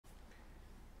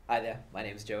Hi there, my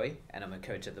name's Joey, and I'm a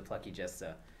coach at The Plucky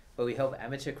Jester, where we help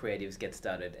amateur creatives get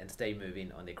started and stay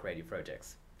moving on their creative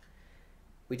projects.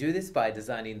 We do this by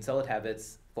designing solid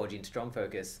habits, forging strong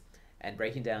focus, and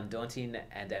breaking down daunting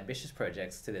and ambitious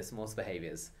projects to their smallest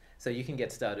behaviors, so you can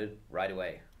get started right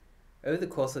away. Over the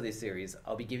course of this series,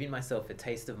 I'll be giving myself a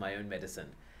taste of my own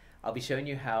medicine. I'll be showing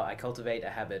you how I cultivate a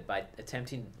habit by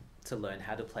attempting to learn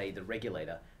how to play the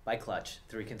Regulator by Clutch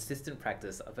through consistent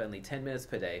practice of only 10 minutes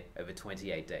per day over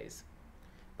 28 days.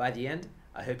 By the end,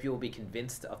 I hope you will be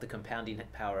convinced of the compounding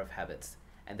power of habits,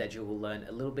 and that you will learn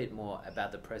a little bit more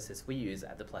about the process we use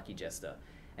at The Plucky Jester,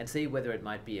 and see whether it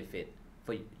might be a fit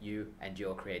for you and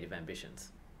your creative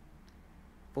ambitions.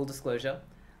 Full disclosure,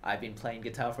 I've been playing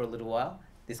guitar for a little while.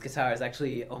 This guitar is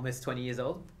actually almost 20 years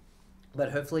old,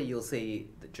 but hopefully you'll see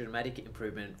the dramatic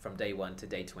improvement from day 1 to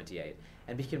day 28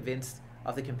 and be convinced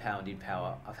of the compounding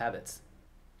power of habits.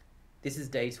 This is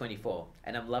day 24,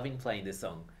 and I'm loving playing this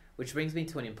song, which brings me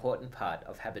to an important part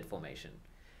of habit formation: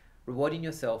 rewarding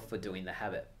yourself for doing the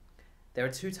habit. There are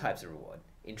two types of reward,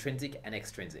 intrinsic and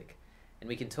extrinsic, and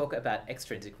we can talk about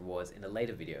extrinsic rewards in a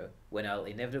later video when I'll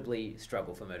inevitably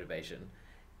struggle for motivation.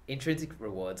 Intrinsic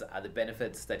rewards are the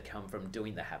benefits that come from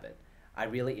doing the habit. I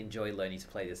really enjoy learning to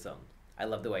play this song. I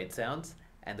love the way it sounds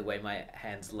and the way my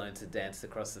hands learn to dance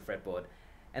across the fretboard,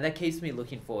 and that keeps me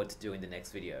looking forward to doing the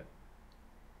next video.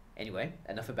 Anyway,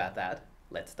 enough about that.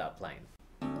 Let's start playing.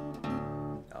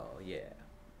 Oh yeah.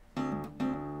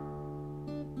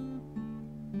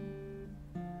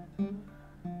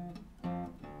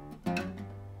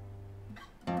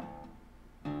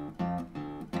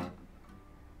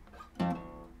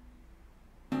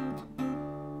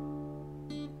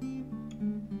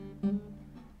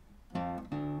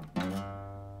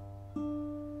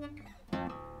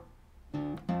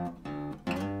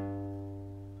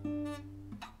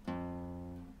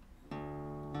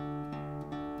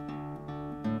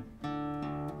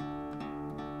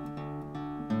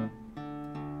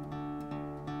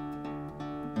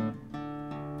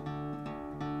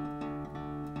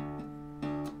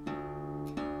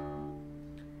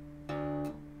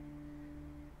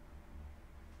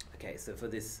 Okay, so for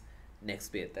this next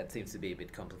bit that seems to be a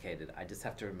bit complicated, I just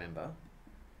have to remember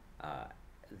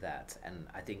that, and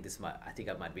I think I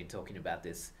might have been talking about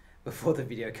this before the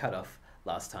video cut off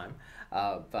last time,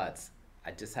 but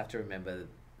I just have to remember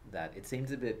that it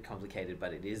seems a bit complicated,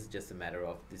 but it is just a matter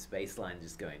of this bass line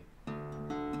just going,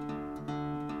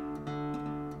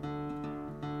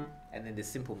 and then this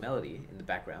simple melody in the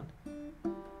background.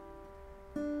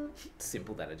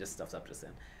 Simple that I just stuffed up just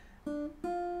then.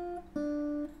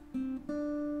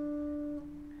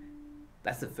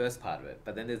 That's the first part of it,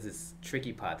 but then there's this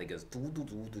tricky part that goes doo doo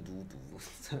doo doo doo doo.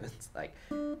 So it's like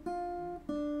doo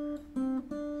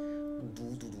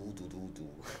doo doo doo doo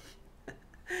doo,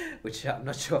 which I'm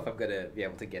not sure if I'm gonna be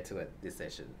able to get to it this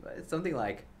session, but it's something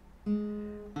like.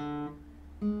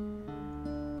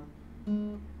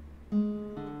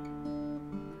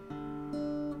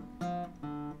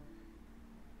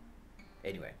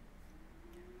 Anyway,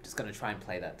 I'm just gonna try and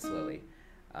play that slowly,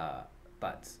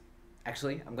 but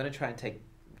actually I'm gonna try and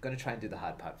do the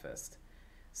hard part first.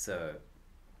 So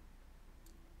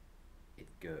it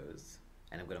goes,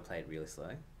 and I'm gonna play it really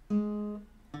slow,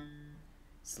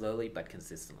 slowly but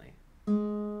consistently.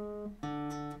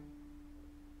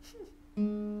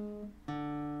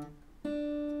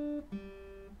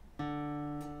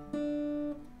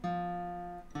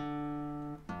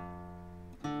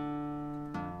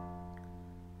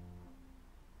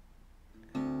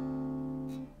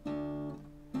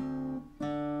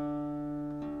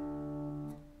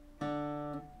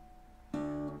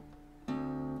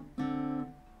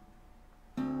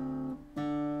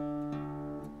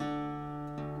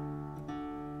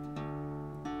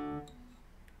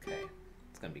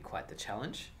 Going to be quite the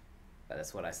challenge, but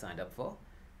that's what I signed up for.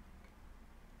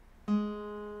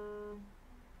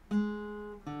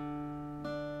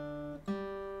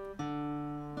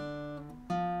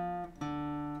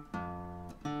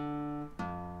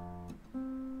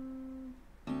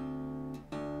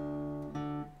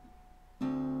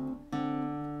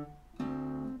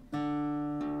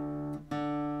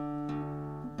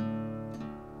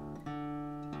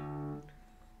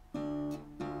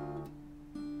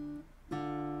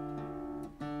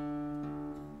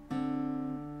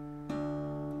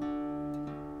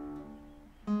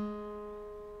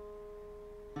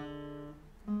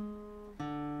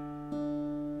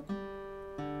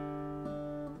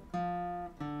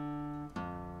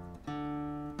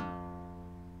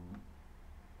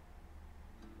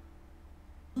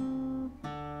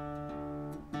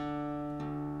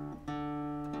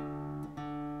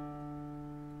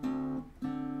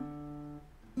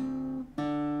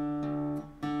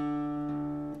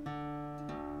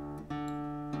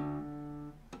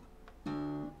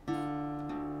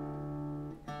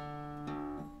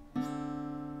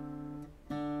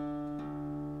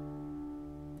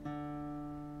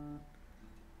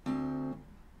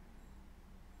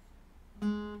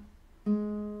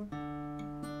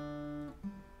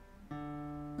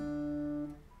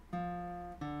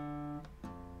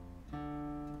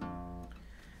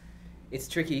 It's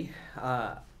tricky.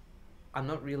 I'm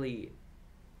not really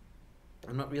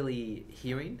I'm not really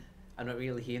hearing. I'm not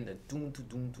really hearing the doom to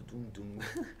doom to doom doom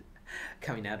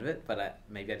coming out of it. But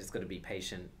maybe I just got to be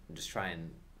patient and just try and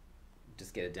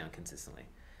just get it down consistently.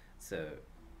 So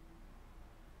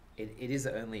it is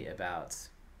only about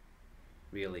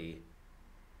really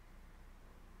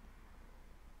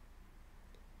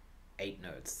 8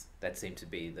 notes that seem to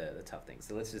be the tough thing.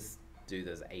 So let's just do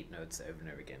those 8 notes over and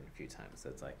over again a few times. So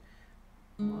it's like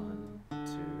 1,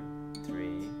 2,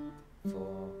 3,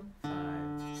 4, 5,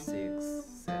 6,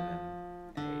 7,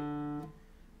 8.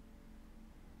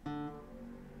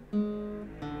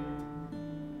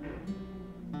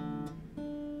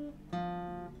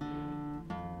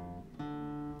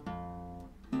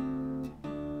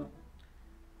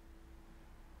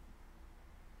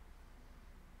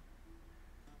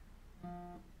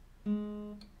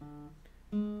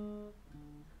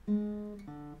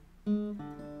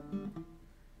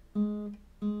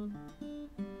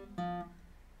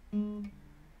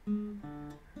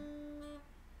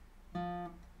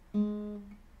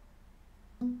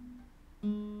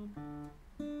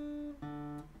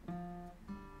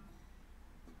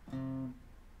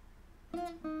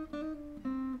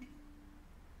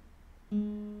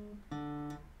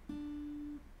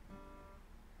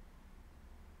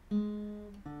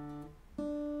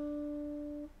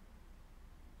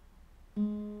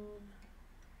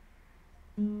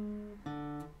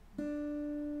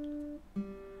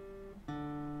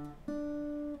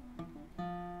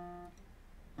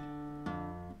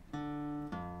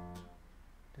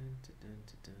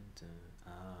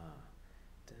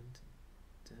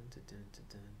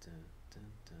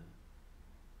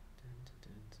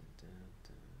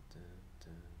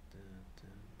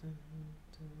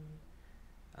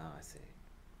 Oh, I see.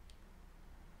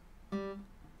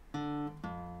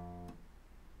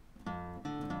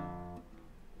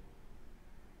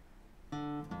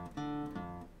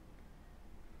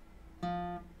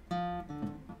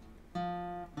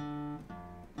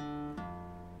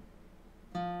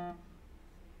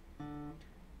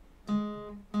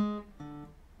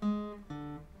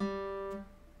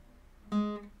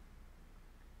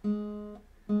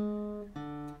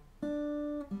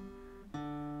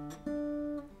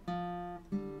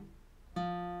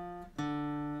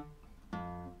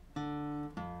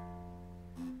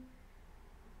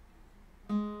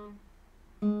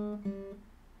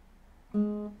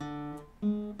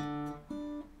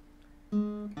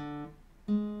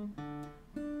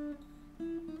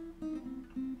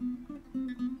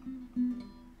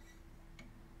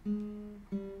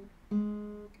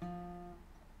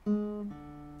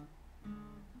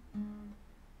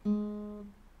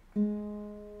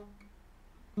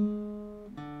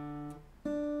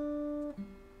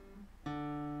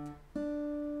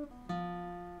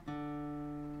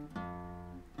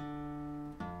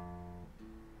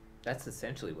 That's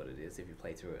essentially what it is if you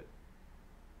play through it.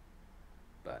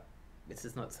 But it's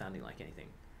just not sounding like anything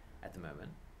at the moment.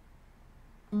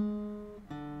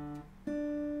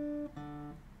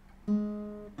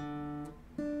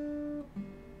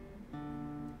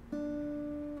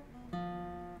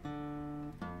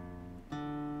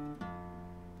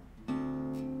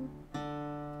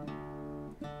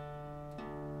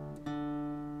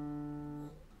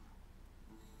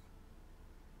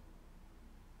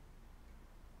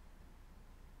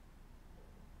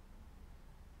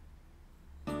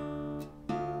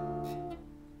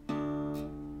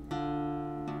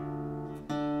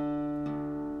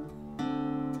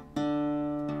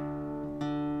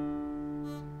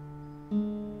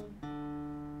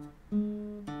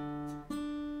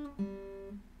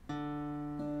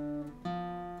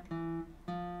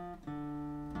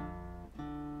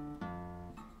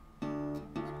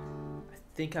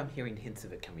 I think I'm hearing hints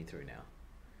of it coming through now,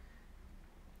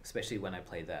 especially when I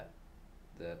play the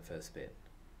first bit.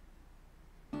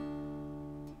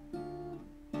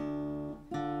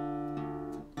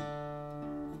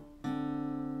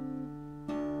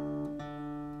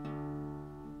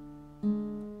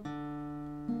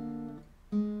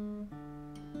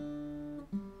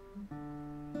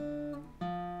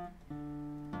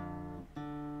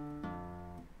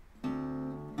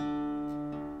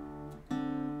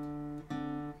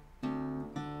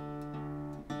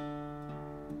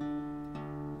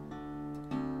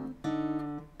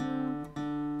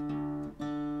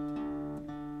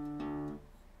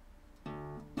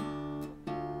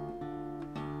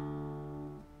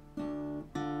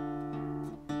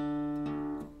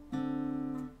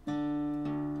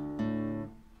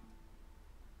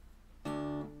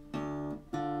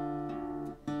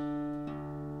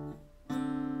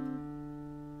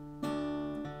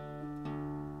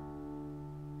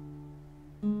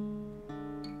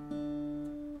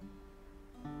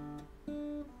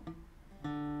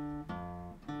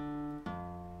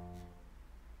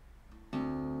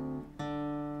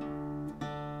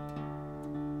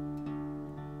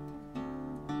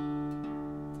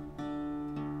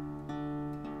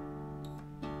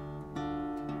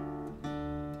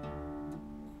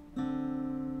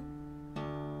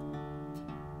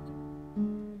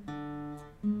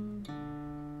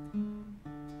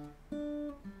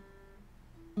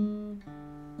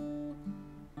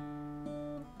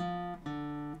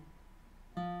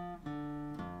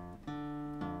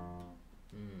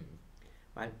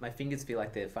 my fingers feel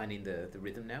like they're finding the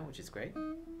rhythm now, which is great.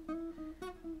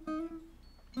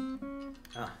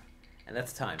 Ah, and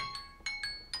that's time.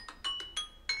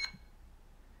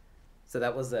 So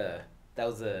that was a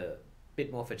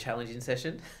bit more of a challenging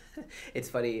session. It's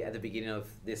funny, at the beginning of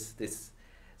this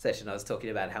session I was talking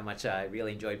about how much I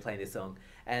really enjoyed playing this song,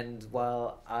 and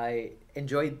while I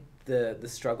enjoyed the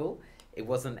struggle, it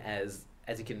wasn't as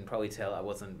you can probably tell, I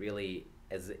wasn't really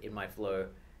as in my flow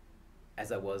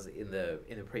as I was in the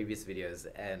previous videos.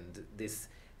 And this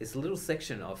little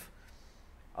section of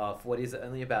what is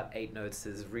only about 8 notes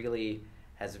has really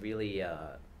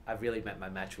I've really met my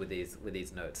match with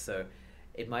these notes. So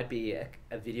it might be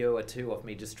a video or two of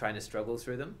me just trying to struggle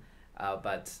through them,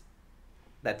 but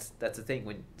that's the thing,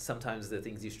 when sometimes the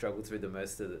things you struggle through the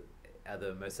most are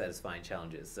the most satisfying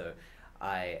challenges. So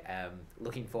I am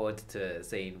looking forward to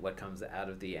seeing what comes out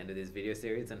of the end of this video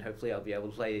series, and hopefully I'll be able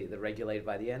to play the Regulator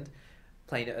by the end,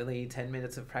 playing only 10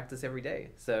 minutes of practice every day.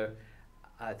 So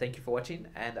thank you for watching,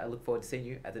 and I look forward to seeing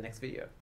you at the next video.